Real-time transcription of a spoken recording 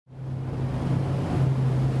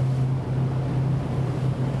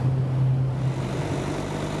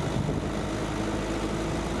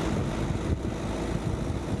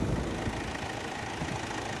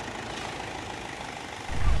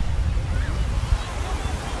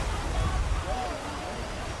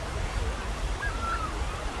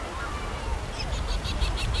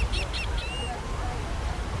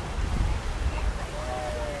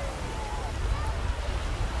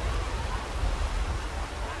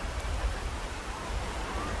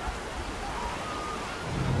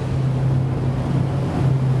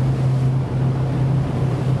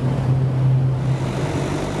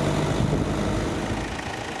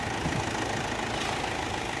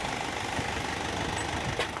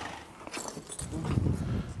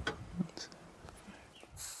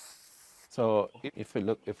So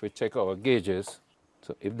if we check our gauges,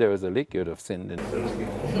 so if there was a leak, you'd have seen it.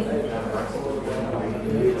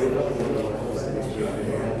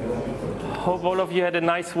 Hope all of you had a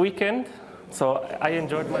nice weekend. So I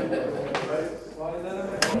enjoyed my...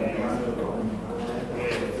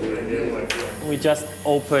 We just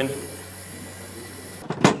opened.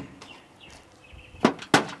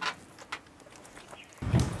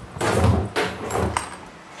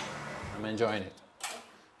 I'm enjoying it.